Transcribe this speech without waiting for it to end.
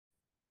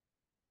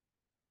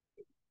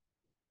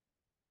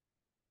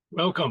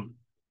Welcome.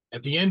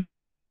 At the end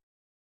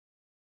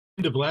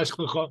of last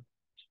Lecha,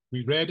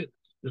 we read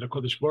that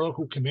HaKadosh Baruch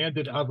Hu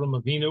commanded Avram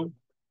Avinu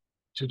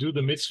to do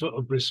the mitzvah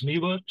of bris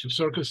milah, to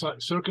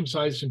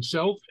circumcise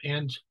himself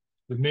and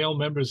the male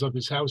members of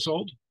his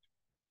household.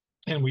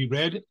 And we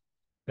read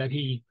that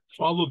he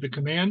followed the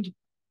command,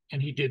 and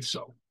he did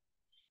so.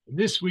 In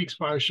this week's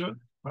parsha,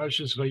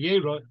 Parshas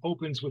Vayera,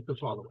 opens with the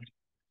following: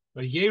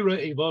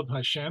 Vayera elav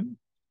Hashem,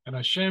 and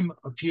Hashem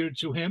appeared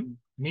to him,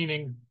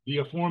 meaning the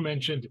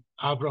aforementioned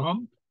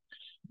Abraham,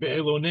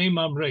 be'elonei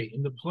Mamre,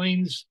 in the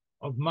plains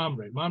of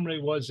Mamre. Mamre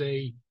was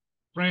a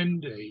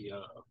friend, a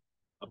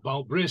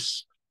Baal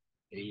Bris,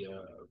 a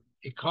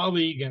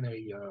colleague and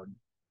a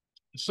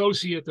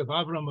associate of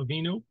Avram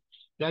Avinu.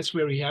 That's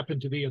where he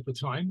happened to be at the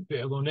time,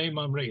 be'elonei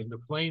Mamre, in the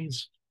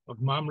plains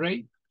of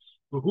Mamre.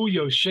 V'hu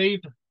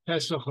yoshev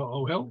Pesach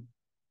ha'ohel,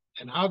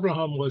 and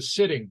Abraham was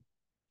sitting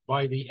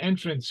by the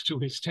entrance to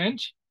his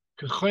tent,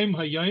 k'chem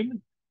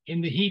hayom,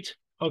 in the heat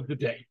of the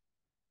day.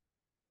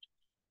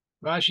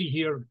 Rashi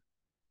here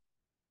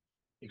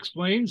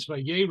explains,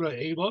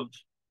 Vayera elav,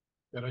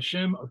 that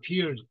Hashem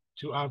appeared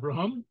to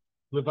Abraham,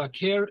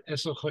 levaker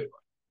es ha'chayla.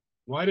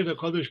 Why did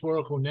HaKadosh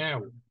Baruch Hu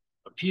now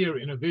appear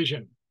in a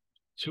vision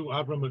to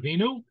Avram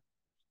Avinu? In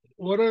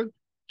order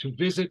to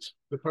visit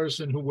the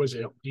person who was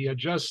ill. He had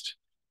just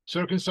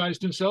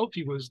circumcised himself.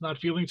 He was not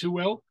feeling too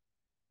well.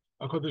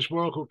 HaKadosh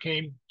Baruch Hu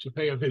came to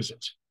pay a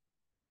visit.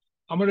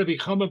 Amar Rabbi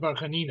Chama bar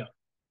Chanina.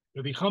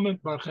 Rabbi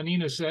Chama bar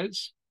Chanina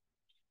says,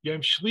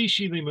 Yom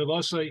Shlishi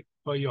Milasei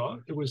Vayah.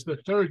 It was the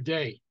third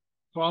day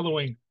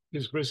following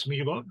his bris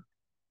milah,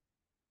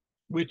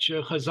 which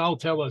Chazal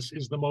tell us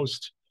is the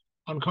most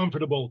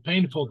uncomfortable,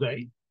 painful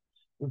day.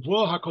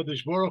 Uvo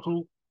HaKadosh Baruch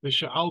Hu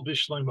v'sha'al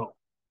b'shleimo.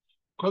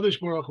 Kadosh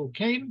Baruch Hu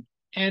came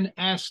and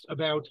asked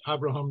about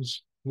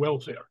Abraham's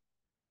welfare.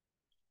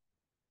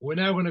 We're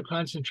now going to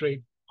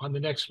concentrate on the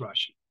next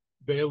Rashi.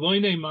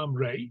 Be'elonei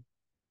Mamre,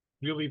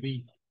 really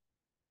the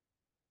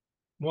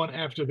one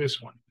after this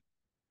one.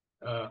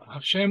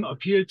 Hashem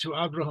appeared to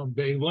Abraham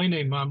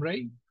be'elonei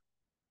Mamre.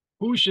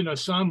 Hu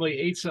shenasan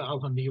le'etza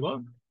al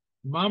hamila.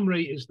 Mamre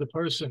is the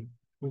person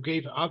who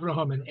gave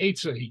Abraham an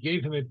etza. He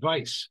gave him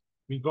advice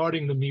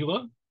regarding the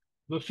milah.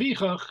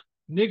 Lefichach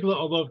nigla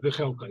alav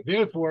b'chelkai.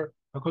 Therefore,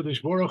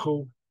 HaKadosh Baruch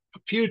Hu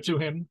appeared to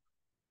him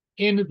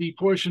in the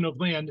portion of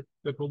land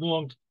that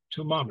belonged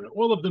to Mamre.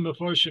 All of the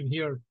Mefarshim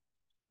here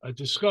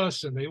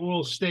discuss, and they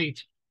all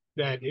state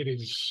that it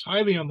is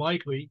highly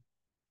unlikely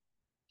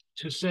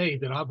to say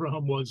that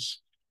Abraham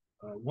was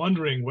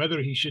wondering whether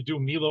he should do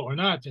milah or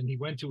not, and he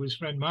went to his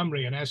friend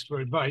Mamre and asked for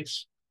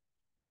advice.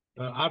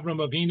 Avram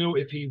Avinu,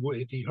 if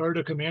he heard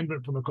a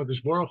commandment from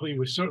HaKadosh Baruch Hu, he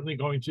was certainly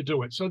going to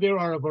do it. So there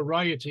are a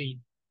variety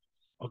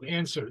of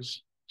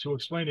answers to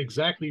explain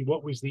exactly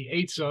what was the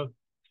Eitzah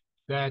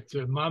that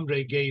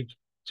Mamre gave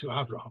to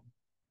Abraham.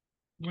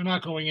 We're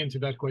not going into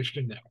that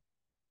question now.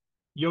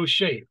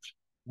 Yoshev,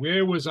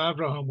 where was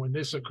Abraham when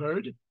this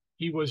occurred?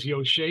 He was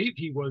Yoshev,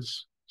 he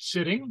was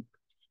sitting.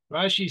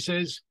 Rashi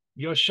says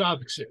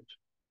Yoshav Ksiv.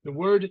 The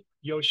word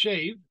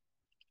Yoshev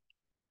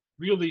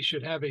really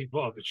should have a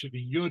vav. It should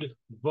be Yud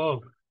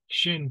Vav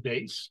Shin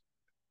Beis.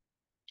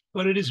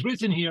 But it is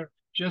written here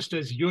just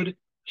as Yud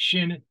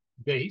Shin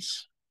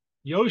Beis.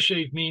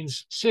 Yoshev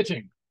means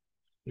sitting.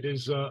 It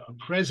is a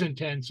present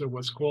tense, or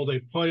what's called a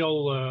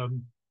poil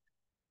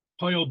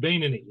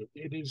beinani.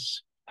 It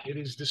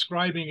is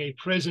describing a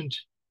present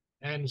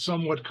and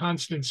somewhat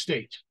constant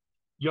state.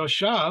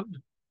 Yoshav,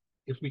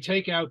 if we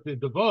take out the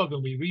vav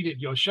and we read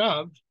it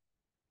Yoshav,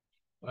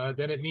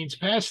 then it means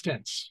past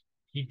tense.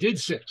 He did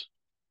sit.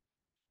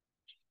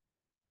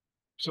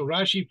 So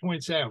Rashi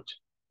points out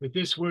that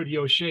this word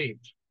Yoshev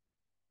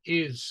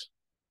is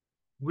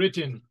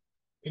written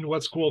in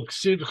what's called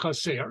Ksiv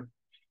Chaser.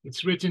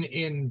 It's written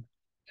in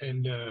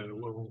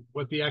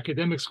what the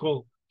academics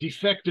call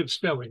defective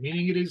spelling,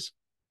 meaning it is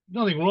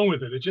nothing wrong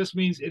with it. It just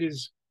means it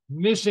is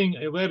missing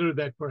a letter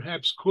that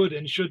perhaps could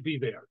and should be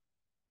there.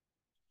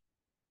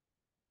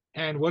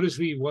 And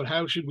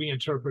how should we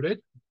interpret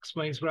it?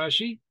 Explains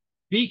Rashi.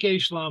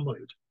 Bikesh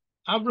Lamoid.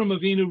 Avram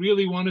Avinu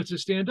really wanted to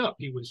stand up.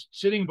 He was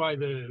sitting by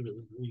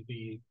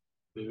the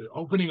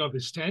opening of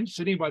his tent,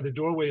 sitting by the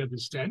doorway of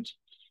his tent,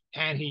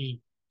 and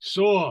he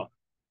saw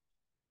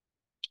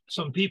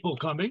some people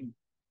coming,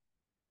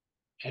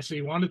 and so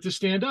he wanted to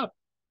stand up.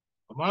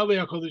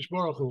 Amarle HaKadosh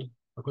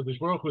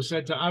Baruch Hu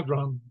said to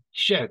Avram,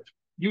 Shed,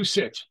 you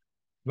sit,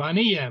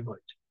 Vani Yamlet,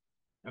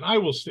 and I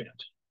will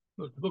stand.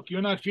 Look,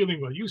 you're not feeling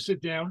well. You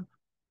sit down,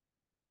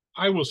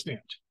 I will stand.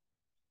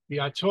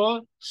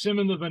 V'atah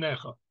siman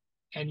levanecha,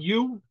 and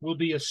you will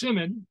be a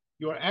siman,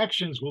 your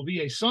actions will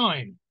be a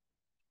sign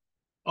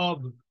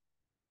of,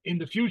 in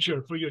the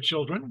future for your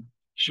children,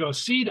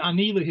 Shasid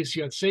ani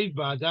lehisyatsev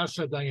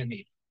ba'adasa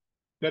dayanim,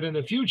 that in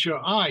the future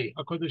I,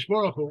 HaKadosh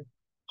Baruch Hu,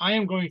 I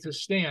am going to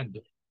stand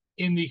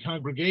in the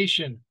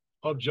congregation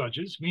of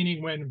judges,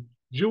 meaning when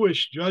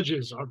Jewish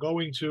judges are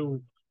going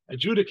to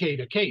adjudicate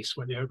a case,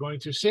 when they are going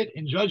to sit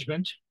in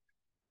judgment,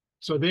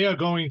 so they are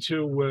going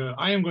to,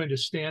 I am going to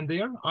stand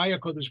there. I,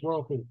 HaKadosh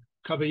Baruch Hu,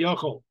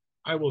 Kavayachol,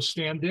 I will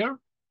stand there.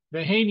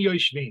 Ve'hein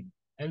yoshvim,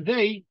 and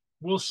they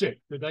will sit.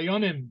 The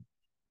Dayanim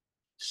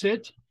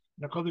sit.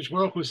 And the Kodesh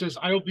Baruch Hu says,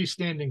 I will be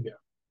standing there.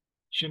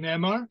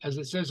 Shenemar, as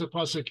it says a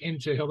pasuk in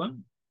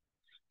Tehillim,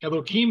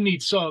 Elokim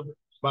nitzav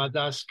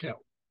ba'adas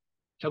kel.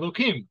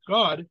 Elokim,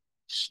 God,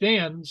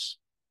 stands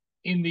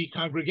in the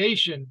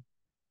congregation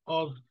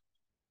of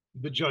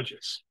the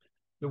judges.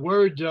 The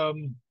word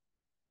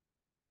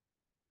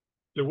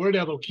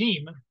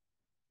Elokim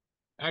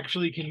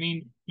actually can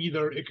mean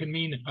it can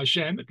mean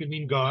Hashem, it can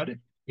mean God,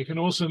 it can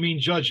also mean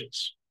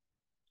judges.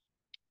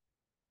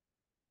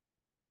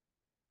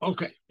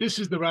 Okay, this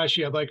is the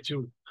Rashi I'd like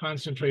to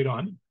concentrate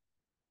on.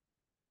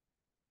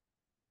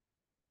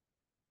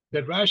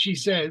 That Rashi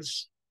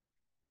says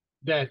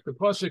that the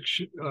pasuk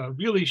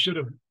really should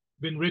have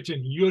been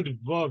written Yud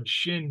Vav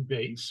Shin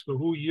Beis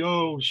V'hu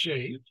Yo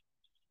Shev,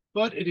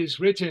 but it is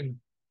written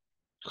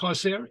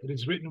Chaser. It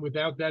is written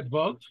without that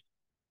Vav,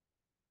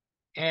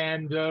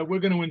 and we're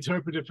going to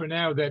interpret it for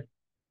now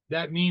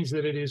that means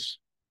that it is,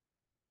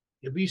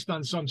 at least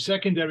on some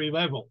secondary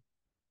level,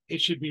 it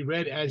should be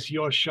read as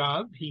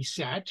Yoshav. He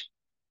sat,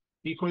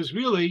 because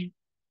really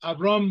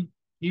Avram,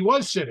 he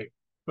was sitting,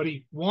 but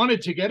he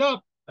wanted to get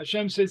up.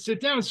 Hashem said,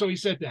 sit down, so he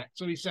sat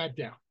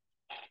down.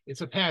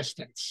 It's a past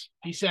tense.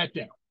 He sat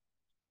down.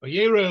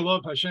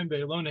 Hashem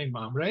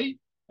Mamre.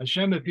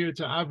 Hashem appeared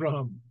to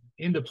Abraham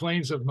in the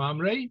plains of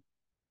Mamre.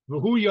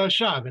 V'hu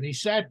Yashav, and he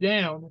sat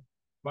down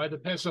by the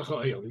Pesach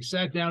Ha'il. He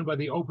sat down by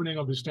the opening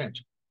of his tent,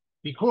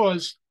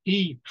 because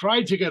he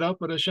tried to get up,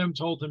 but Hashem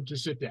told him to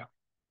sit down.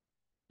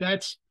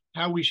 That's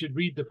how we should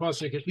read the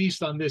pasuk, at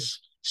least on this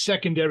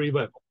secondary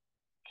level.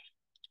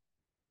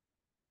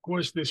 Of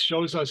course, this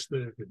shows us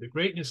the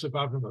greatness of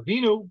Avraham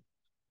Avinu.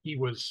 He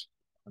was,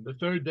 on the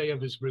third day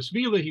of his bris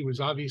milah, he was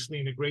obviously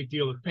in a great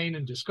deal of pain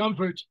and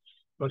discomfort,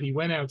 but he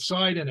went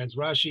outside, and as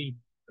Rashi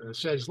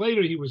says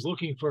later, he was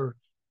looking for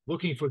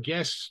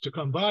guests to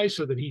come by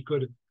so that he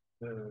could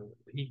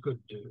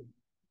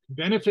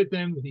benefit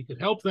them, that he could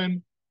help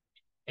them.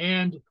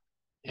 And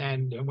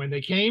when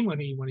they came, when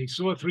he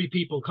saw three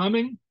people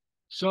coming,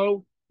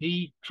 so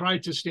he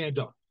tried to stand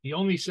up. He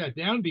only sat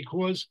down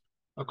because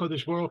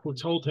HaKadosh Baruch Hu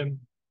told him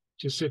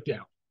to sit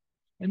down.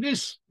 And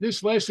this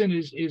lesson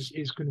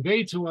is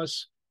conveyed to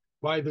us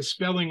by the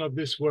spelling of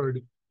this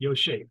word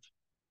Yoshev.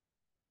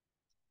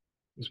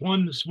 There's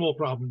one small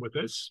problem with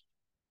this,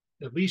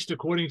 at least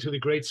according to the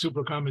great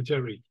super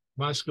commentary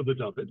Maskil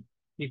David,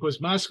 because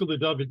Maskil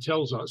David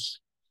tells us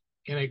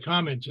in a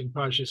comment in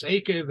Parshas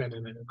Eikev and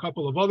in a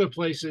couple of other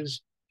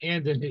places,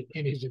 and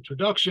in his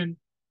introduction,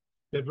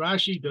 that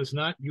Rashi does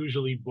not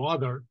usually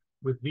bother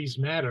with these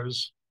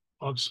matters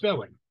of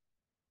spelling.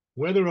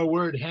 Whether a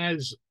word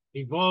has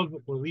a vav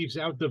or leaves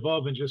out the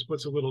vav and just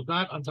puts a little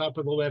dot on top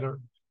of the letter,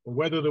 or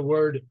whether the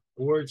word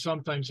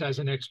sometimes has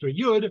an extra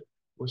yud,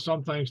 or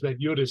sometimes that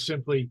yud is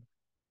simply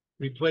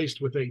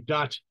replaced with a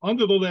dot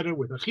under the letter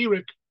with a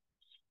chirik,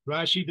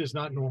 Rashi does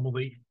not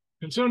normally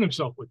concern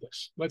himself with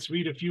this. Let's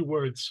read a few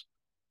words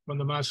from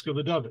the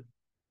Maskil David.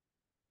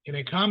 In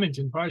a comment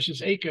in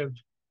Parshas Eikev,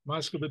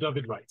 Maskil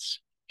David writes,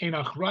 "En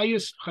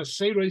achrayus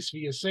chaseros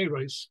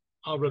v'yaseros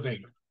al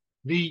Raveinu."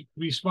 The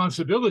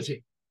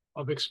responsibility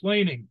of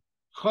explaining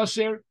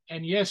chaser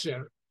and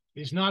yeser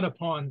is not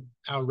upon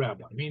our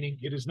rabbi, meaning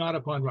it is not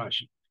upon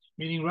Rashi.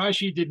 Meaning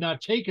Rashi did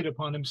not take it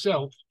upon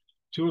himself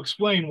to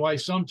explain why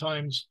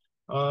sometimes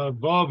a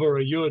vav or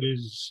a yud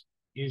is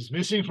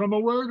missing from a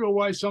word, or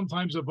why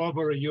sometimes a vav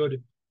or a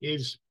yud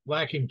is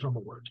lacking from a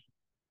word.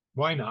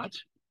 Why not?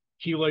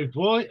 Because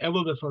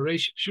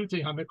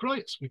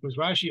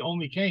Rashi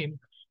only came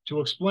to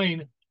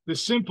explain the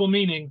simple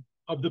meaning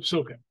of the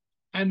psukim.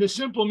 And the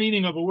simple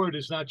meaning of a word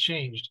is not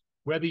changed,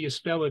 whether you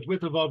spell it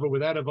with a vav or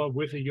without a vav,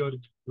 with a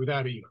yud,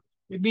 without a yud.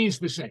 It means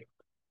the same.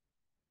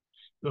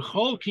 The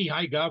chol ki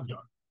hai gavna,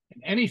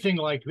 and anything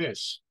like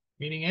this,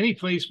 meaning any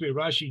place where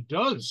Rashi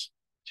does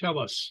tell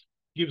us,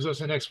 gives us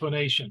an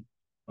explanation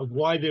of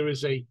why there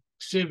is a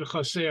ksiv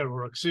chaser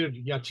or a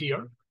ksiv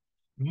yatir,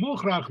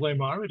 muchrach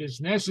lemar, it is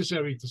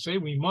necessary to say,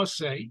 we must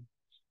say,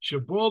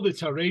 shabol the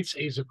taretz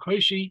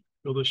ezakoshi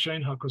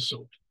v'l'shen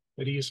hakosot,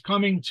 that he is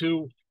coming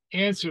to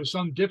answer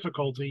some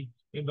difficulty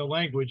in the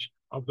language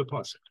of the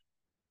pasuk.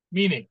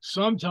 Meaning,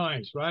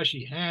 sometimes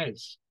Rashi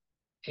has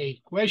a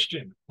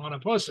question on a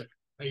pasuk,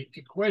 a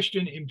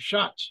question in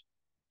pshat,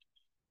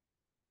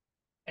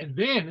 and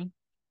then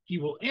he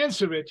will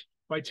answer it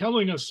by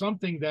telling us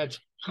something that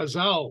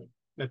Chazal,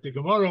 that the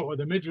Gemara or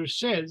the Midrash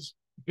says,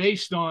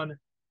 based on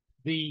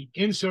the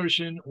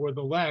insertion or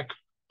the lack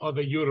of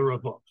a yud or a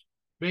vav,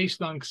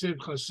 based on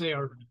ksiv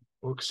chaser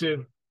or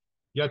ksiv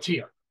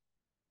yatir.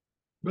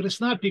 But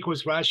it's not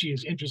because Rashi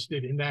is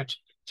interested in that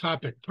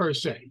topic per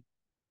se,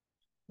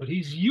 but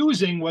he's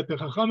using what the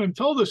Chachamim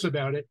told us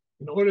about it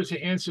in order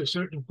to answer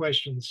certain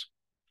questions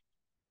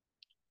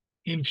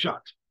in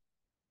pshat.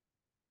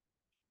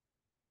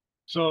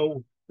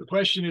 So the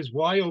question is,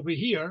 why over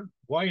here?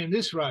 Why in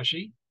this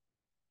Rashi?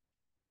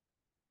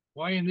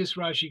 Why in this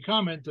Rashi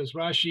comment does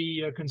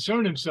Rashi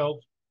concern himself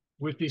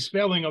with the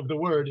spelling of the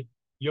word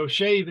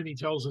Yoshev? And he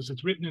tells us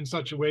it's written in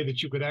such a way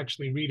that you could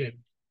actually read it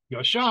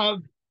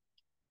Yoshav.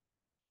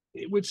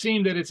 it would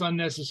seem that it's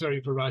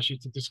unnecessary for Rashi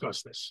to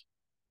discuss this.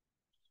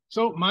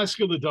 So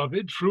Maskil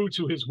David, true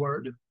to his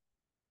word,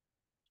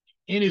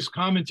 in his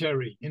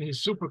commentary, in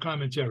his super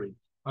commentary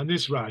on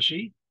this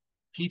Rashi,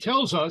 he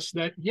tells us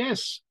that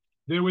yes,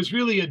 there was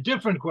really a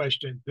different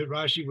question that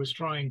Rashi was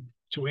trying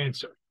to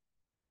answer.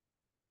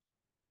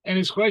 And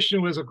his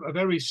question was a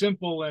very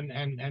simple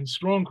and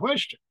strong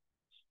question.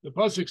 The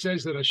pasuk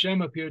says that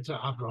Hashem appeared to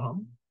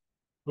Abraham,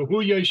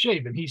 V'hu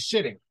Yoshev, and he's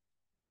sitting.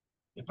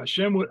 If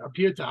Hashem would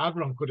appear to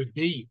Abraham, could it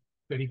be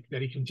that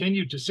he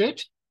continued to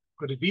sit?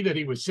 Could it be that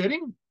he was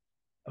sitting?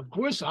 Of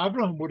course,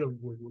 Abraham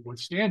would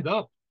stand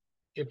up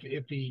if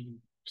he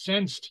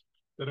sensed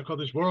that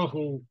HaKadosh Baruch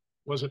Hu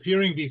was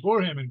appearing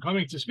before him and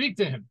coming to speak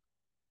to him.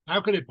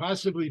 How could it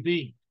possibly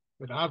be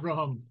that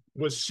Abraham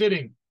was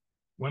sitting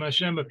when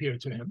Hashem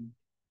appeared to him?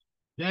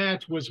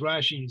 That was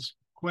Rashi's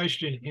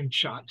question in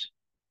Pshat,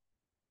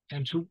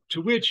 and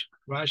to which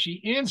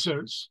Rashi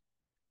answers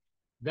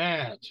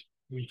that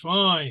we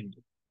find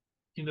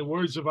in the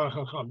words of our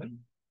Chachamim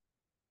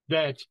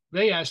that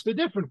they asked a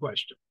different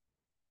question.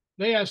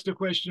 They asked the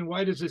question,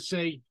 why is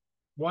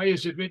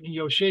it written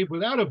Yoshev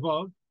without a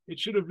vav? It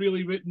should have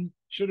really been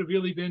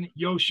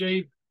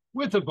Yoshev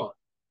with a vav.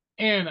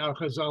 And our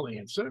Chazal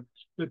answer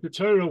that the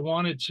Torah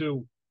wanted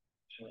to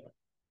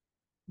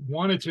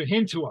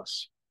hint to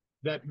us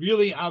that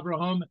really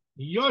Abraham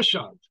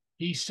Yoshav,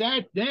 he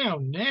sat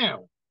down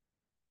now.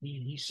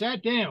 He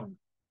sat down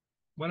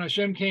when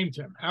Hashem came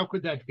to him. How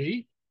could that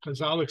be?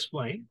 Chazal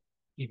explained.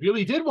 He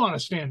really did want to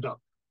stand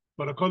up,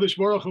 but HaKadosh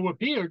Baruch Hu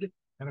appeared,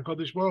 and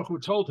HaKadosh Baruch Hu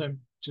told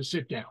him to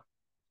sit down.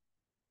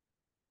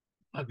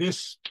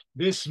 This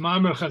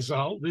Mamer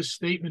Chazal, this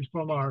statement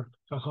from our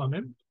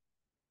Chachamim,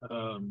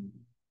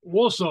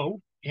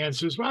 also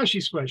answers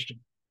Rashi's question.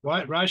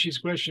 Rashi's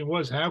question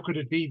was, how could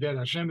it be that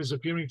Hashem is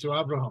appearing to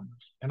Abraham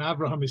and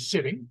Abraham is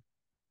sitting?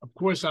 Of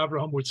course,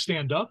 Abraham would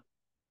stand up.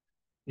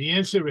 The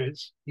answer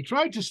is, he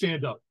tried to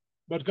stand up,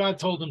 but God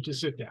told him to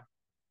sit down.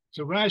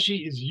 So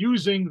Rashi is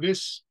using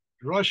this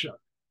drasha.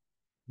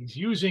 He's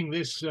using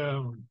this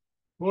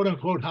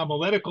quote-unquote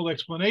homiletical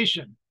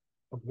explanation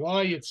of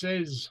why it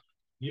says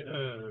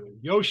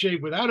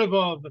Yoshev without a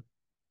vav.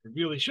 It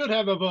really should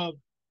have a vav.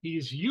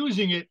 He's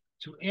using it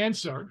to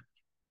answer.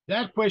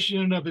 That question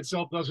in and of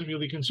itself doesn't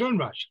really concern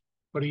Rashi,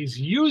 but he's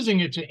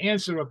using it to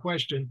answer a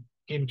question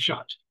in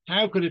Pshat.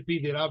 How could it be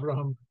that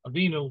Abraham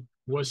Avinu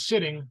was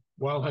sitting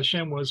while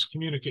Hashem was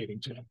communicating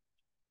to him?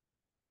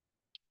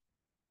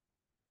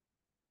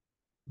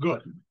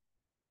 Good.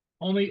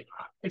 Only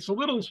it's a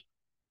little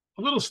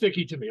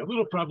sticky to me, a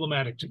little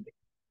problematic to me.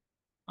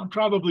 I'm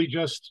probably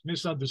just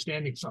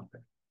misunderstanding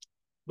something.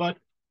 But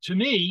to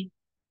me,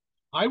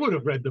 I would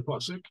have read the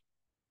pasuk,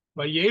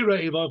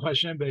 Vayera Elov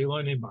Hashem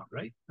be'Elon Imam,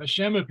 right?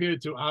 Hashem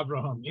appeared to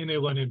Abraham in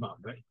Elon Imam,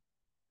 right?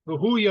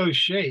 V'hu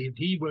Yoshev,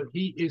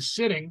 he is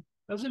sitting,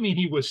 doesn't mean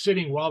he was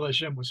sitting while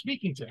Hashem was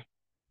speaking to him.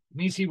 It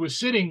means he was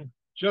sitting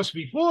just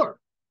before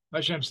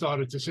Hashem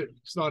started to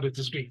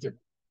speak to him.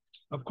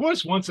 Of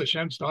course, once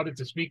Hashem started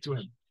to speak to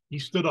him, he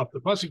stood up. The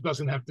pasuk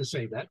doesn't have to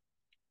say that.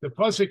 The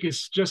pasuk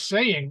is just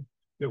saying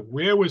that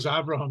where was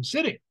Abraham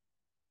sitting?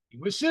 He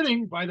was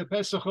sitting by the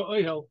Pesach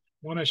HaOhel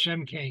when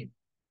Hashem came.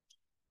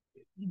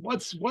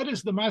 What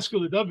is the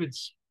Maskil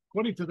David's?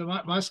 According to the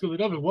Maskil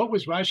David, what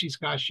was Rashi's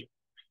kasha?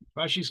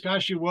 Rashi's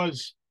kasha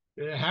was,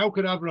 how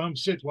could Abraham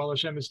sit while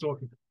Hashem is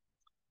talking to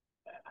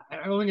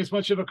him? I don't think it's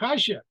much of a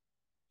kasha.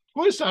 Of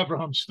course,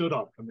 Abraham stood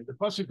up. I mean, the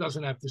pasuk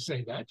doesn't have to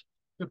say that.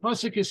 The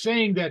pasuk is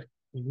saying that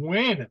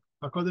when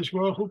HaKadosh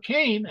Baruch Hu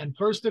came and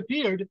first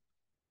appeared,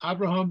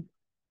 Abraham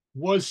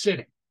was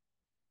sitting.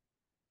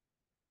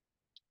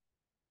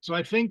 So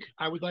I think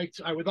I would like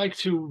to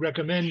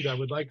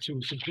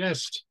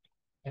suggest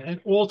an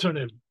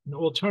alternative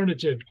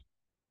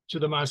to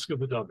the Maskil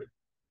David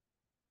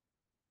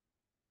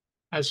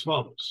as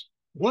follows.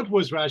 What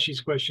was Rashi's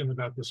question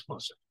about this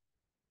pasuk?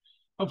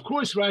 Of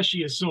course,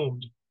 Rashi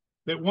assumed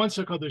that once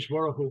HaKadosh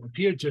Baruch Hu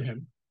appeared to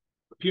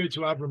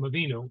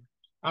Avraham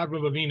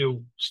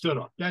Avinu stood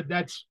up.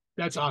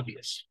 That's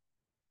obvious.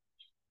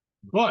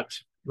 But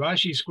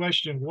Rashi's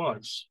question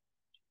was,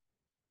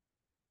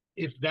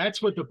 if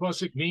that's what the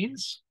pasuk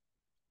means,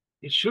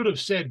 it should have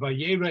said,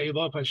 Vayera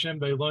Elov Hashem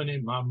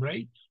be'Elonim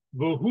Mamrei,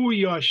 V'hu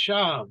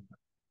Yashav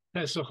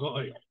Pesach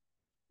HaOhel.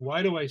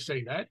 Why do I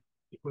say that?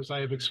 Because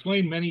I have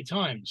explained many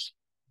times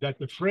that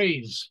the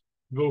phrase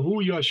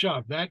V'hu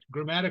Yashav, that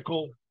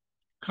grammatical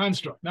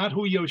construct, not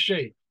Hu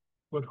Yoshev,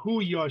 but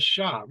Hu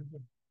Yashav,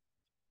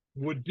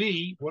 would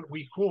be what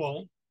we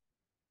call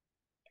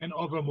an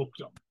over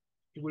mukdam.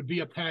 It would be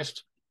a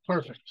past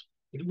perfect.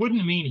 It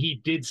wouldn't mean he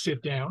did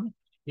sit down.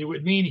 It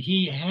would mean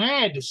he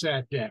had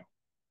sat down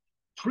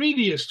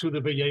previous to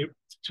the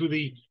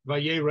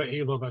Vayera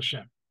Elov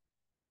Hashem.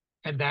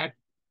 And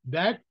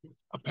that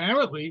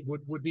apparently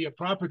would be a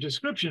proper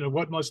description of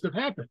what must have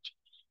happened.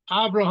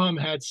 Abraham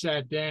had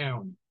sat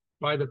down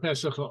by the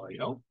Pesach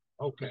HaOhel.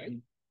 Okay,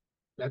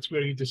 that's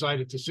where he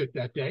decided to sit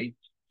that day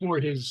for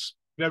his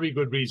very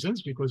good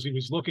reasons, because he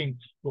was looking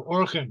for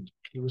orchin.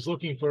 He was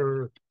looking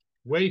for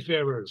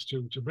wayfarers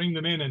to bring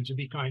them in and to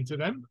be kind to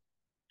them.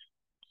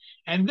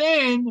 And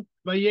then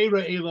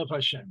Vayera Elav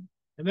Hashem.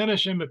 And then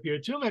Hashem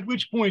appeared to him, at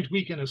which point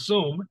we can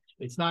assume,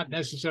 it's not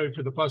necessary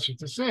for the pasuk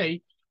to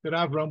say, that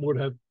Avram would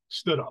have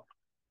stood up.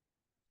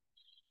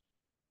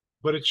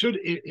 But it should,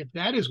 if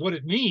that is what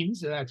it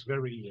means, that's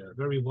very,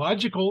 very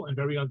logical and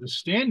very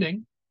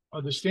understandable.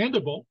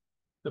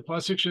 The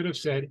pasuk should have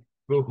said,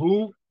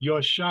 "V'hu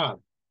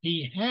Yoshav."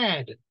 He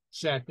had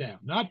sat down,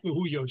 not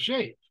 "V'hu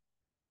Yoshev."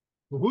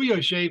 "V'hu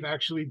Yoshev"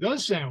 actually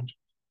does sound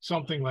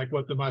something like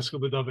what the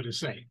Maskil David is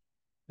saying,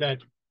 that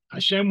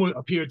Hashem will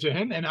appear to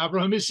him and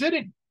Abraham is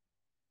sitting,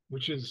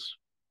 which is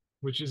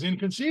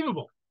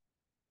inconceivable.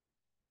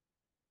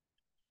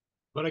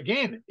 But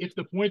again, if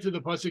the point of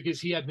the pasuk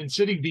is he had been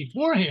sitting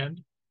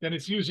beforehand, then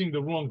it's using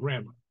the wrong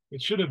grammar.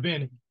 It should have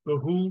been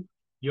V'hu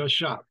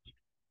Yoshav.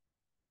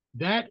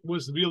 That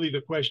was really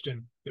the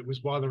question that was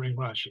bothering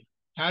Rashi.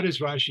 How does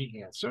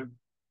Rashi answer?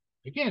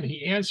 Again,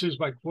 he answers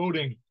by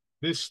quoting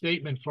this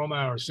statement from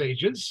our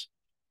sages,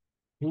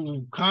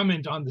 who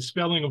comment on the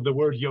spelling of the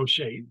word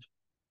Yoshev,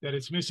 that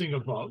it's missing a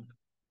vav.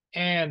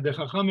 And the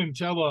Chachamim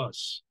tell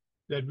us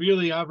that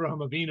really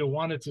Avraham Avinu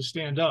wanted to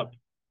stand up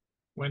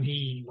when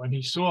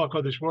he saw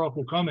Kadosh Baruch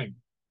Hu coming,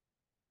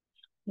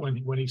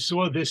 when he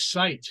saw this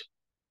sight,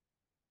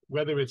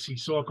 whether it's he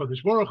saw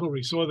Kadosh Baruch Hu or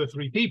he saw the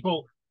three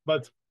people,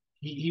 but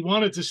he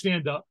wanted to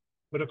stand up,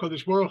 but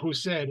Kadosh Baruch Hu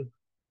said,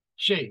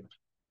 "Shave,"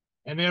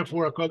 and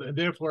therefore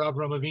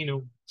Avraham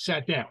Avinu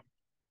sat down.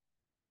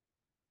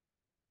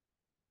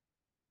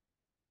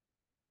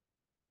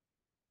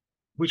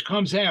 Which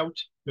comes out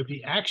that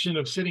the action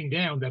of sitting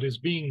down that is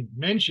being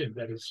mentioned,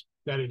 that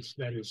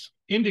is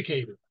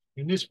indicated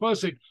in this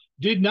pasuk,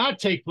 did not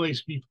take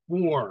place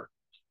before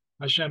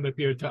Hashem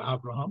appeared to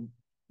Abraham.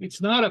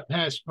 It's not a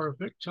past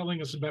perfect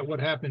telling us about what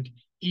happened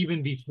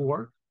even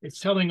before. It's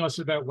telling us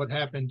about what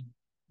happened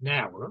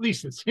now, or at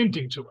least it's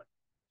hinting to it.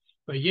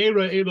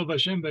 Vayera Elav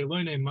Hashem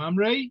Be'loinei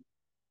Mamrei.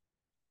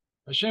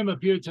 Hashem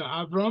appeared to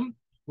Avram,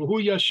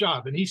 V'hu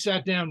Yashav, and he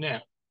sat down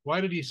now. Why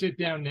did he sit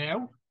down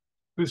now?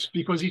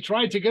 Because he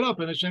tried to get up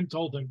and Hashem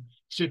told him,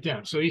 sit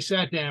down. So he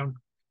sat down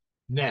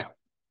now.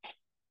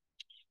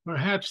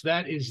 Perhaps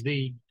that is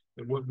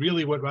what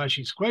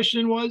Rashi's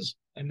question was,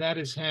 and that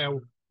is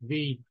how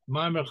the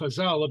Ma'amer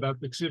Chazal about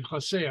the Ksiv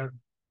Chaser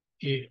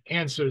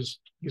answers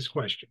his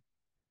question.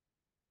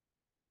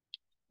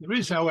 There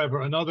is,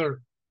 however,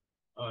 another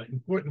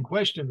important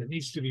question that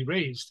needs to be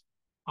raised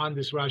on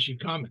this Rashi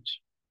comment.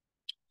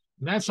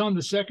 And that's on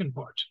the second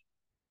part.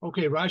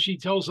 Okay, Rashi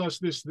tells us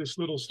this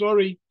little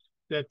story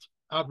that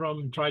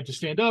Avram tried to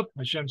stand up.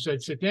 Hashem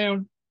said, sit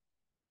down.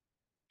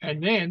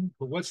 And then,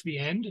 but what's the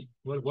end?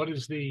 What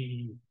is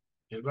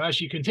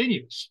Rashi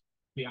continues.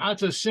 The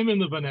Ata Simin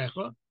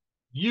Levanecha,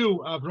 you,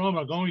 Avram,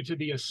 are going to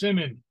be a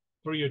simin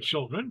for your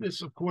children.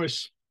 This, of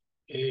course,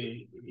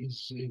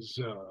 is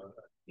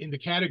in the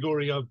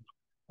category of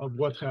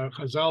what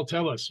Chazal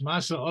tell us,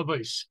 Masa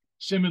Avos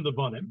Simin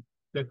Levanim,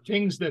 that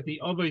things that the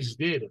Avos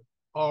did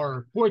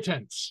are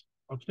portents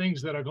of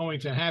things that are going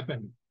to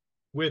happen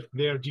with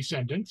their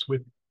descendants,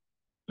 with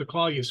the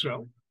Klal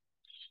Yisrael.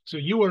 So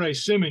you are a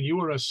siman, you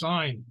are a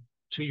sign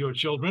to your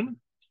children.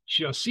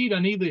 Shiasid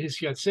ani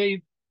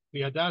lehisyatsev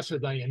v'yadasa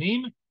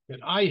dayanim, that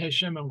I,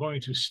 Hashem, am going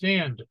to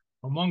stand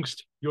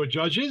amongst your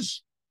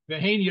judges,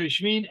 v'hein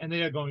yoshvin, and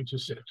they are going to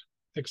sit,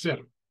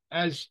 etc.,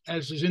 as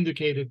is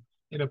indicated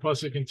in a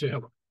pasuk in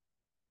Tehillim.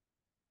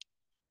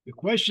 The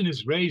question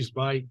is raised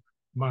by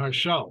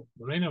Maharshal,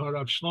 Moreno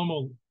Harav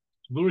Shlomo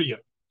Luria.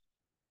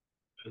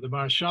 The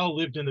Maharshal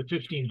lived in the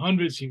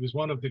 1500s. He was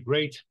one of the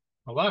great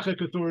halachic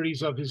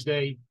authorities of his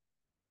day.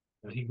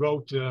 He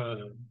wrote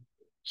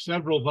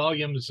several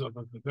volumes of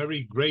a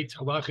very great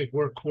halachic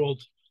work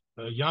called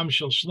Yam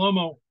Shel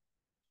Shlomo.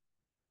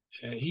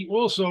 He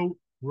also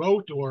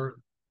wrote, or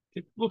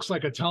it looks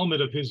like a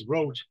Talmud of his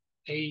wrote,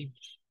 a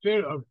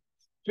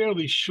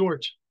fairly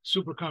short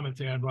super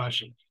commentary on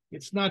Rashi.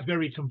 It's not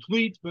very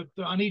complete, but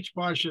on each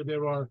parsha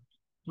there are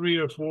 3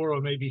 or 4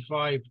 or maybe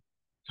 5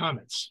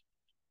 comments.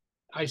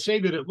 I say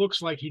that it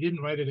looks like he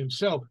didn't write it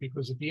himself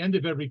because at the end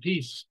of every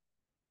piece,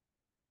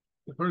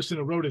 the person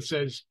who wrote it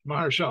says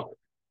Maharshal,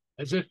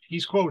 as if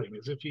he's quoting,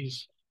 as if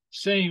he's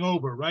saying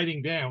over,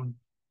 writing down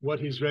what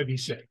his Rebbe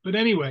said. But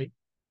anyway,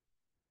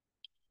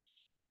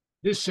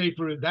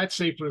 that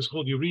sefer is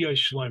called Uriah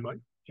Shlomo,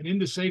 and in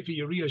the sefer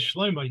Uriah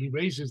Shlomo, he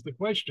raises the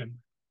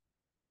question: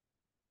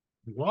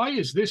 why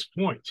is this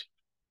point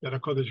that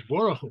HaKadosh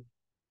Baruch Hu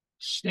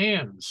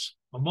stands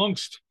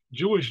amongst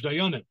Jewish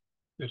Dayanim,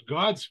 that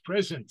God's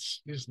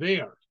presence is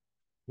there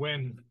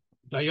when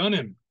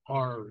Dayanim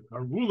are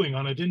ruling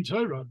on a din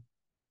Torah?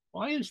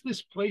 Why is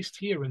this placed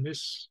here in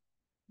this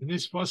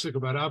pasuk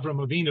about Avram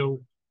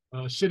Avinu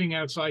sitting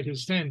outside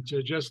his tent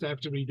just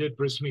after he did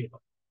bris milah?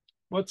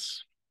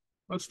 What's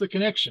the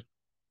connection?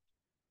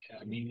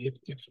 I mean,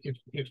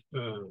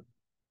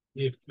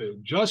 if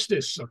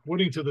justice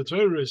according to the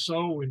Torah is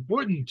so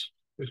important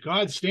that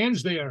God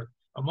stands there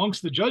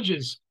amongst the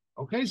judges,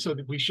 okay, so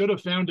that we should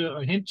have found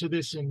a hint to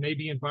this in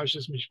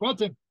Parshas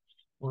Mishpatim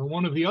or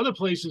one of the other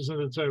places in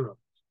the Torah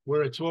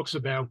where it talks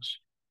about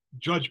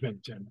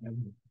judgment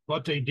and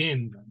Bate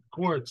Din,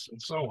 courts,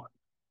 and so on.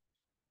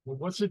 Well,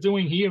 what's it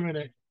doing here in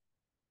it?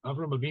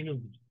 Avraham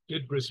Avinu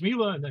did bris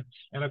milah,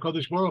 and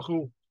HaKadosh Baruch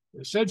Hu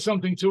said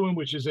something to him,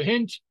 which is a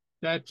hint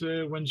that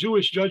when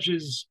Jewish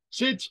judges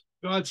sit,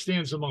 God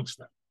stands amongst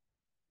them.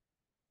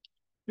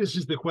 This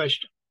is the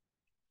question.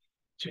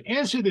 To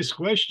answer this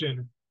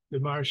question, the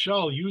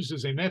Maharshal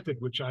uses a method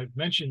which I've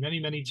mentioned many,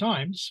 many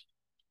times,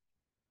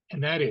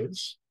 and that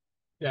is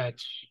that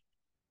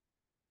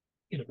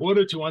in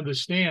order to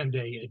understand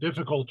a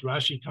difficult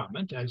Rashi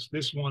comment, as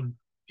this one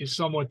is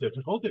somewhat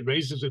difficult, it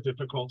raises a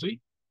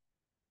difficulty.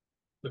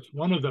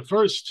 One of the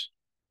first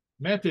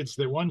methods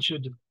that one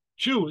should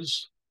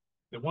choose,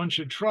 that one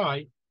should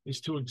try, is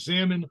to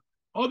examine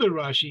other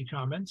Rashi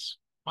comments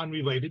on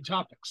related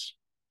topics.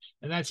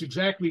 And that's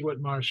exactly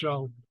what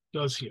Maharshal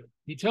does here.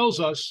 He tells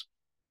us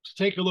to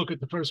take a look at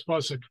the first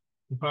pasuk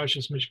in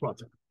Parshas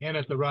Mishpatim and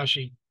at the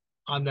Rashi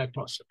on that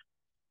pasuk.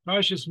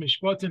 Parshas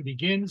Mishpatim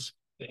begins,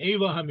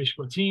 Ve'ela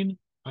HaMishpatim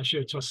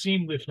Asher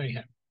Tosim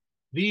Lifneihem.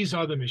 These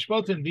are the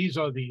Mishpatim, these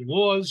are the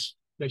laws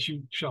that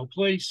you shall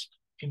place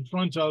in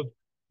front of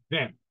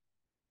them.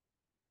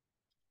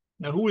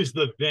 Now, who is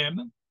the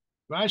them?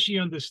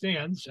 Rashi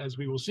understands, as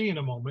we will see in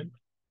a moment,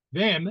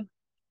 them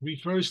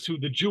refers to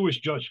the Jewish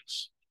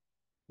judges.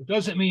 It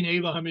doesn't mean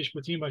Eila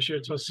HaMishpatim Asher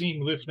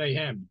Tosim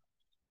Lifneihem.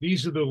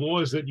 These are the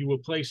laws that you will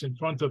place in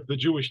front of the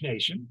Jewish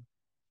nation.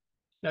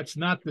 That's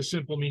not the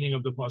simple meaning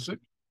of the pasuk.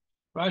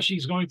 Rashi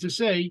is going to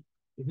say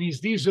it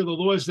means these are the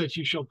laws that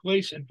you shall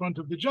place in front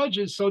of the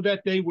judges so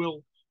that they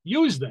will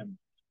use them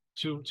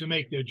to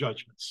make their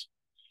judgments.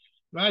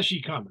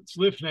 Rashi comments,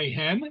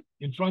 Lifneihem,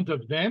 in front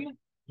of them,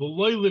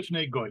 V'loi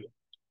Lifnei Goyim.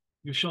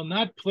 You shall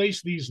not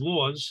place these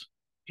laws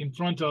in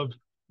front of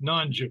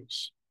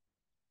non-Jews.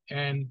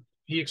 And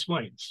he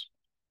explains,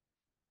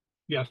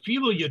 even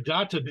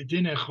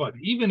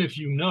if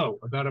you know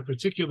about a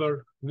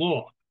particular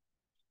law,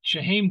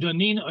 Shehem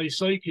Danin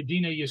Isai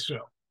Kedine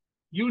Yisrael,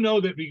 you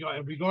know that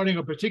regarding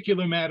a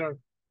particular matter,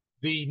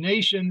 the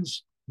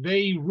nations,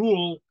 they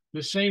rule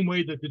the same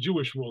way that the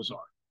Jewish rules are.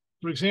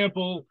 For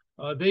example,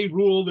 they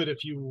rule that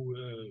if you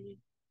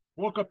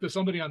walk up to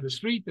somebody on the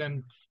street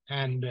and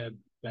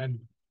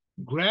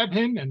grab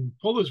him and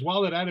pull his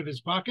wallet out of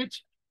his pocket,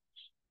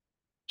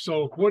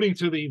 so according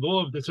to the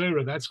law of the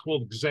Torah, that's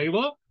called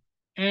gzela,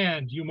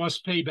 and you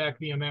must pay back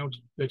the amount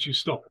that you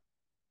stole.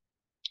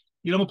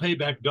 You don't pay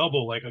back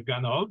double like a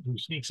ganov who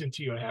sneaks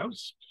into your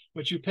house,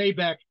 but you pay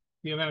back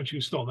the amount you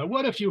stole. Now,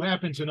 what if you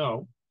happen to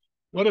know,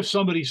 what if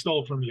somebody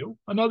stole from you?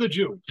 Another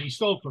Jew, he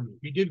stole from you.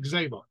 He did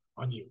gzela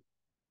on you.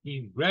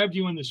 He grabbed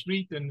you in the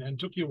street and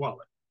took your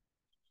wallet.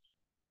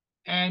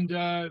 And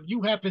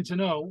you happen to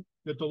know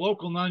that the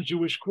local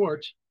non-Jewish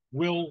court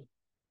will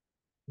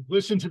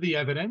listen to the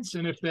evidence,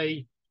 and if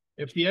the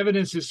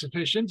evidence is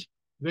sufficient,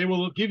 they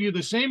will give you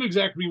the same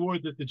exact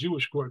reward that the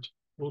Jewish court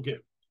will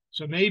give.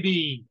 So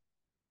maybe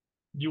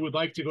you would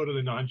like to go to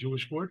the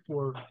non-Jewish court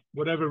for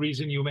whatever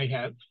reason you may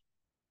have.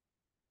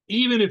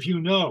 Even if you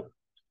know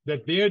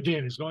that their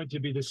din is going to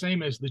be the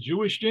same as the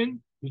Jewish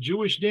din,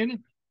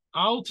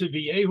 al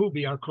teviehu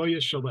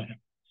bi'arkoyas shalehem.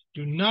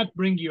 Do not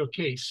bring your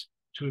case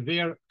to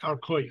their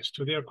arkoyas,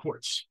 to their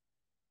courts.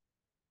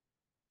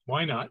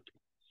 Why not?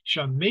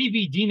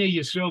 Shamevi dine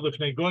Yisrael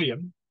lifnei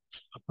goyim,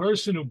 a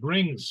person who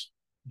brings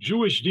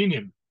Jewish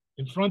dinim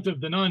in front of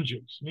the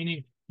non-Jews,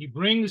 meaning he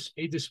brings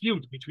a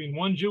dispute between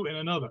one Jew and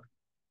another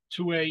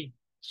to a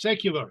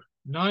secular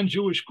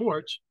non-Jewish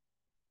court,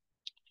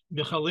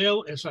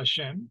 Mechalel es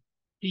Hashem,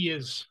 he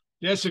is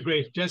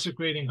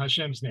desecrating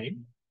Hashem's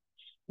name,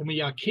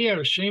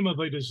 Umiyaker Shem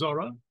Avodah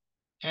Zorah,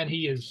 and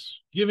he is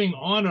giving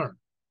honor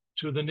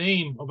to the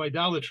name of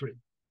idolatry,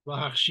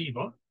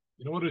 Lahachshiva,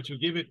 in order to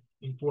give it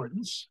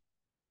importance,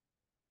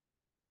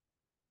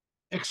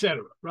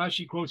 etc.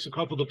 Rashi quotes a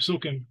couple of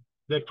psukim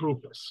that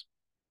prove this.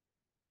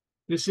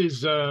 This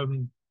is a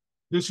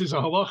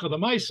halacha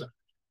d'maisa,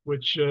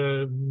 which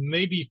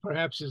maybe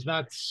perhaps is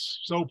not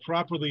so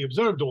properly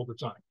observed all the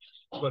time.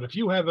 But if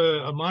you have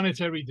a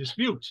monetary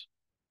dispute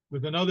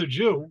with another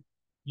Jew,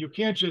 you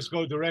can't just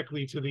go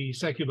directly to the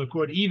secular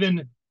court,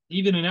 even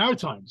in our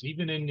times,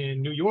 even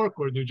in New York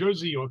or New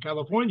Jersey or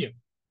California.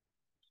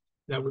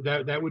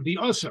 That would be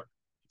usher.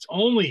 It's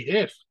only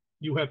if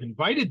you have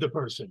invited the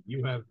person,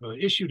 you have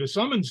issued a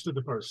summons to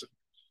the person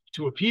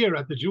to appear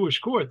at the Jewish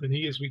court, and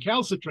he is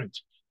recalcitrant,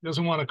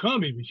 doesn't want to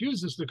come, he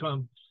refuses to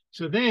come.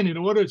 So then, in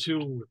order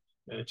to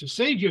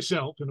save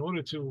yourself, in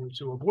order to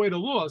avoid a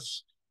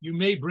loss, you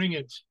may bring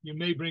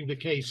the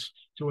case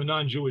to a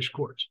non-Jewish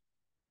court.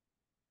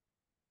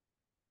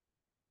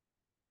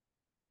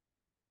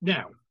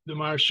 Now, the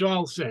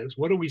Maharshal says,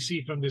 what do we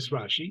see from this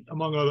Rashi?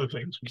 Among other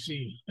things, we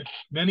see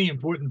many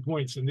important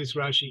points in this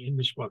Rashi in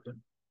Mishpatim.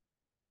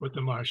 But the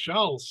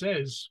Maharshal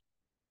says,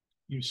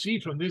 you see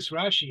from this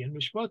Rashi in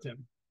Mishpatim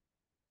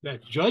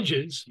that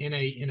judges in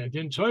a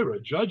Din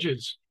Torah,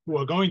 judges who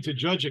are going to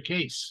judge a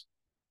case,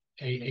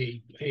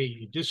 a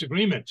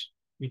disagreement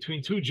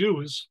between two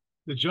Jews,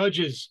 the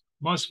judges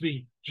must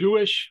be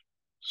Jewish,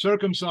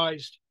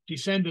 circumcised,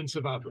 descendants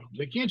of Abraham.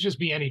 They can't just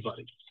be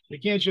anybody. They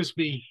can't just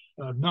be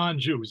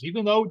non-Jews,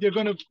 even though they're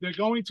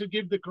going to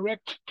give the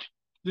correct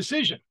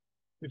decision.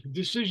 The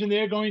decision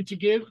they're going to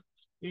give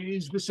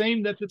is the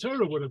same that the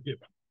Torah would have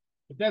given,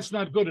 but that's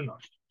not good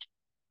enough.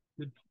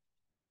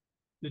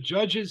 The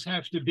judges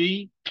have to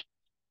be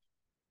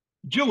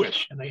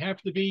Jewish, and they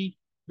have to be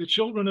the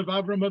children of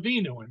Avram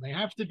Avinu, and they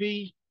have to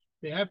be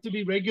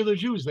regular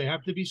Jews. They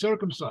have to be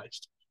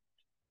circumcised,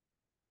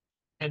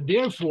 and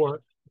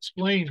therefore,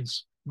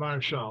 explains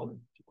Maharshal.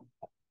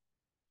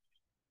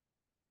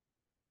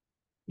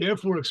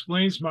 Therefore,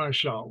 explains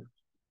Maharshal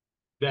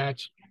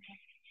that's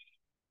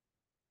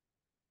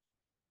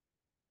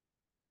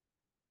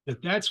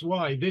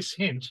why this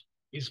hint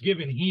is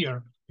given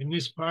here in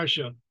this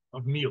parsha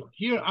of Milah.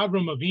 Here,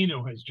 Avram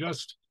Avinu has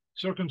just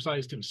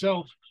circumcised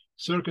himself,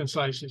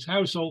 circumcised his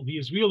household. He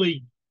is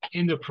really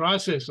in the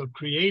process of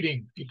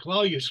creating a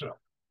Klal Yisrael.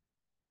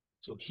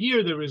 So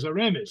here there is a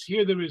remiz,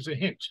 here there is a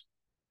hint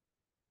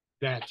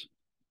that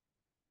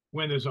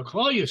when there's a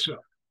Klal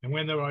Yisrael and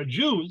when there are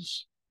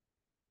Jews,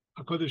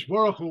 HaKadosh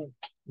Baruch Hu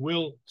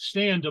will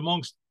stand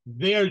amongst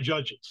their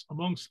judges,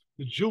 amongst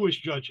the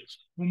Jewish judges,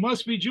 who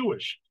must be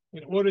Jewish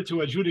in order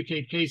to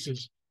adjudicate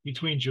cases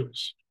between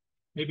Jews.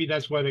 Maybe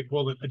that's why they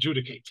call it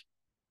adjudicate.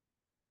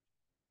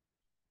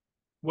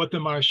 What the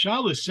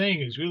Maharshal is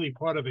saying is really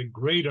part of a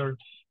greater,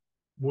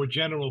 more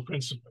general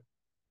principle.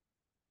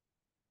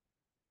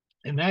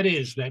 And that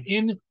is that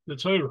in the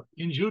Torah,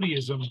 in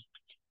Judaism,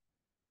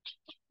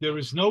 there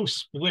is no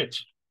split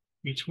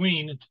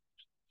between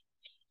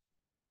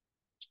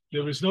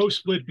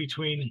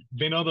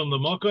Ben Adam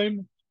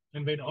L'Makom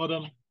and Ben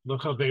Adam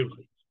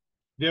L'Chaveru.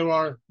 There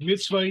are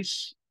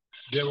mitzvahs,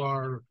 there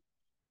are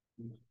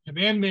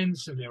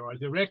commandments, and there are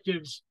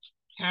directives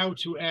how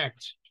to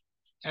act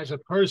as a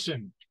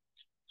person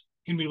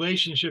in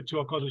relationship to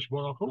HaKadosh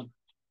Baruch Hu.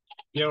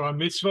 There are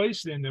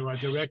mitzvahs, and there are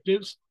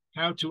directives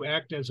how to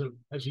act as a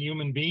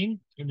human being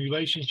in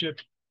relationship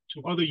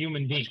to other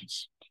human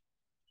beings.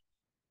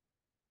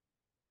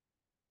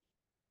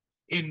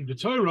 In the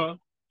Torah,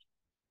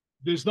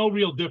 there's no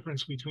real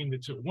difference between the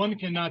two. One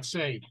cannot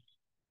say,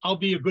 I'll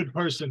be a good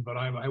person, but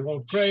I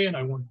won't pray, and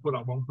I won't put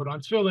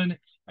on tefillin,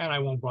 and I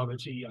won't bother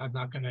to eat. I'm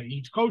not going to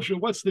eat kosher.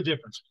 What's the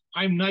difference?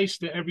 I'm nice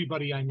to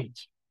everybody I meet,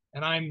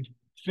 and I'm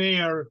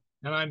fair,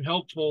 and I'm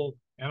helpful,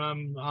 and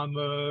I'm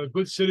a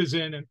good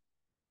citizen. And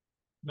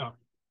no,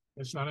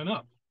 that's not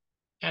enough.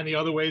 And the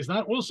other way is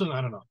also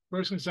not enough.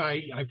 First can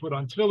say, I put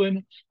on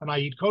tefillin, and I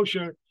eat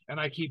kosher, and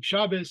I keep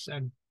Shabbos,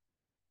 and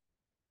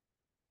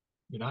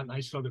you're not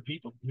nice to other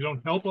people. You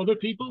don't help other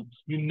people.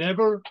 You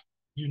never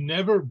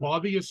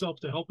bother yourself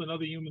to help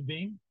another human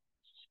being.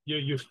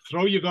 You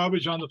throw your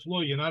garbage on the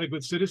floor. You're not a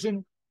good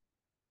citizen.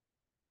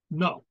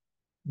 No,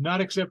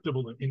 not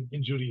acceptable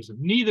in Judaism.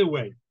 Neither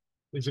way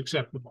is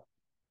acceptable.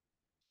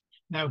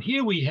 Now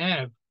here we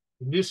have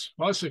in this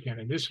pasuk and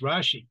in this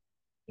Rashi,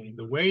 and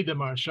the way the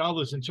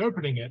Maharshal is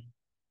interpreting it,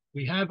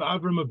 we have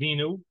Avram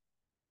Avinu,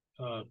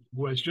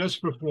 who has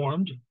just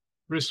performed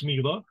Bris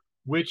Milah,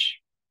 which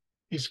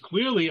is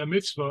clearly a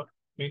mitzvah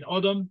in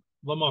Adam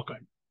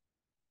L'Makom.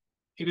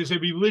 It is a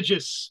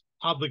religious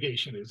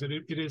obligation.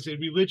 It is a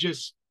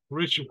religious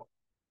ritual.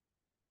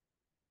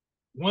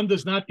 One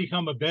does not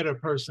become a better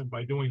person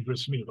by doing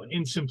Bris Milah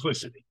in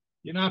simplicity.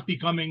 You're not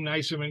becoming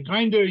nicer and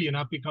kinder. You're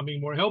not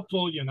becoming more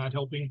helpful. You're not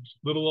helping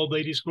little old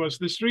ladies cross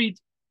the street.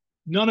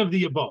 None of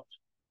the above.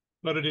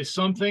 But it is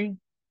something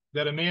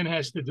that a man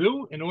has to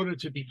do in order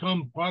to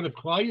become part of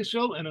Klal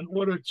Yisrael and in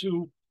order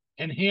to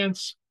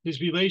enhance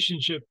his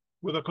relationship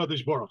with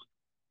HaKadosh Baruch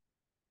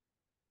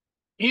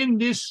Hu. In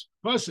this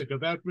pasuk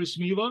about Bris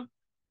Milah,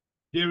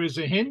 there is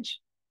a hint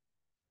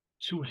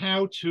to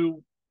how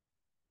to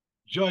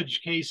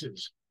judge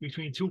cases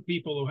between two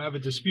people who have a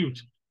dispute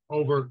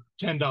over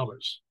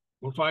 $10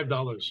 or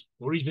 $5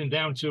 or even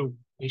down to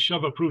a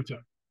shava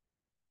pruta.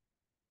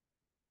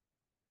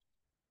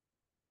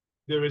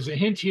 There is a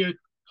hint here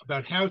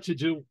about how to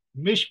do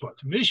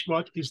mishpat.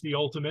 Mishpat is the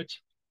ultimate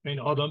in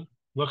Adam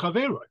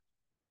L'Chaveru.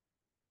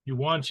 You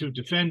want to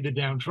defend the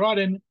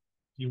downtrodden.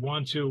 You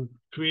want to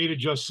create a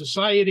just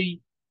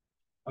society.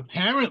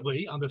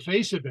 Apparently, on the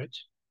face of it,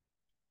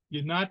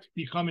 you're not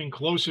becoming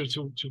closer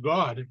to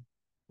God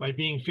by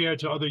being fair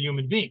to other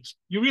human beings.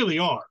 You really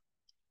are.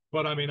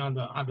 But I mean, on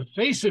the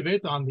face of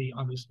it,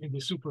 in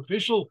the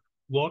superficial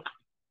look,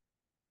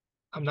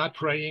 I'm not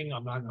praying.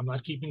 I'm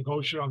not keeping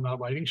kosher. I'm not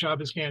lighting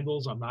Shabbos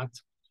candles. I'm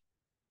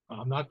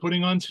not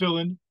putting on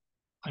tefillin.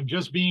 I'm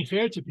just being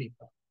fair to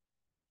people.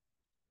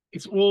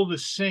 It's all the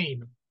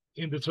same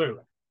in the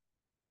Torah.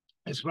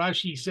 As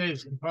Rashi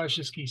says in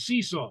Parshas Ki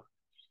Sisa,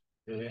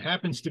 it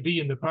happens to be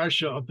in the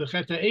Parsha of the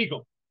Chet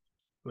HaEgel,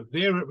 but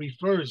there it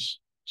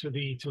refers to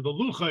the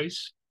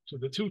luchos, to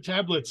the two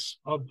tablets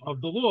of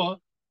the law.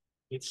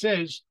 It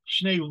says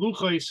Shnei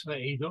luchos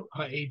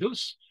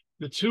ha'edus,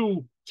 the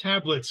two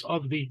tablets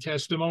of the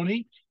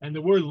testimony, and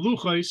the word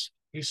luchos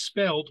is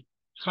spelled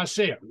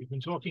chaser. We've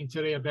been talking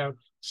today about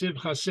Siv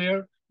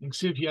Chaser and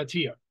Siv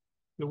Yatir.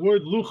 The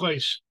word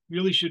luchos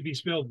really should be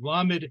spelled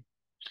lamed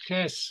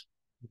ches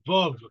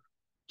vav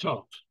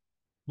tov,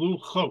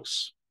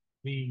 luchos.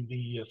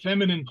 the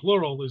feminine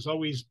plural is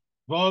always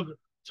vav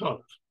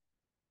tov,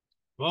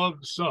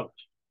 vav sav.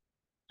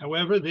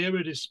 However, there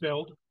it is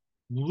spelled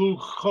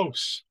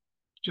luchos,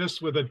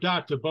 just with a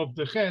dot above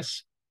the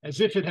ches, as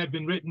if it had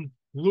been written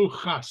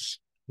luchas,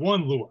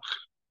 one luach.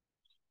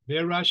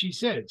 There Rashi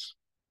says,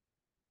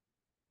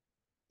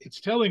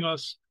 it's telling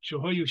us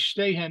shehoyu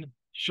shtehen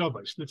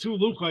shavos. The two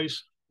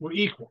luchos were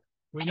equal.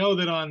 We know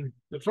that on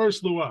the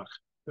first luach,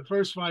 the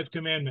first 5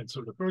 commandments,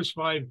 or the first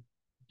 5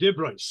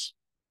 dibros,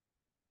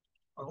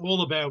 are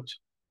all about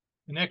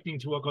connecting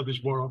to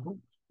HaKadosh Baruch Hu.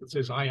 It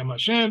says, I am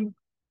Hashem,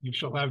 you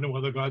shall have no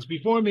other gods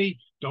before me,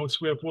 don't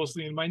swear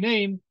falsely in my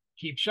name,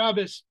 keep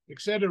Shabbos,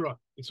 etc.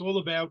 It's all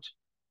about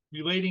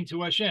relating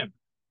to Hashem.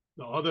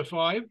 The other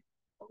 5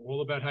 are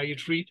all about how you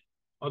treat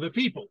other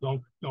people.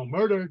 Don't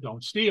murder,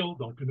 don't steal,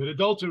 don't commit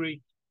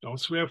adultery, don't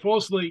swear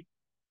falsely.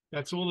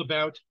 That's all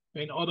about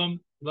Ein Adam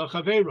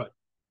L'Chavera.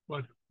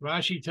 What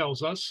Rashi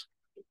tells us,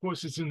 of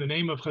course it's in the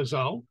name of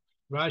Chazal,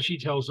 Rashi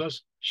tells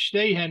us,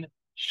 Shtehen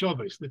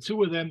Shavos. The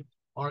two of them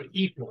are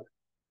equal.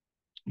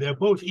 They're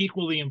both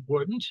equally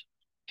important.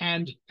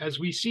 And as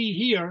we see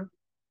here,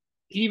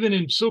 even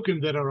in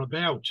psukim that are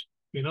about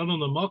Ein Adam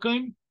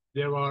L'Makom,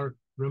 there are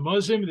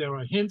remuzim, there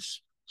are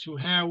hints to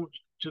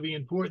the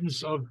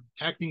importance of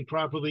acting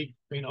properly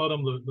Ein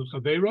Adam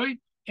L'Chaveroi.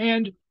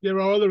 And there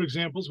are other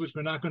examples, which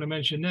we're not going to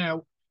mention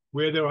now,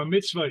 where there are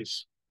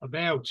mitzvahs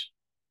about,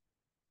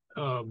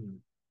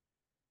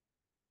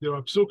 there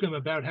are psukim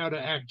about how to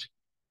act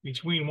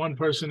between one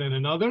person and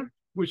another,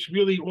 which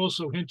really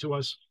also hint to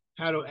us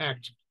how to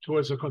act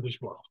towards HaKadosh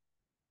Baruch Hu.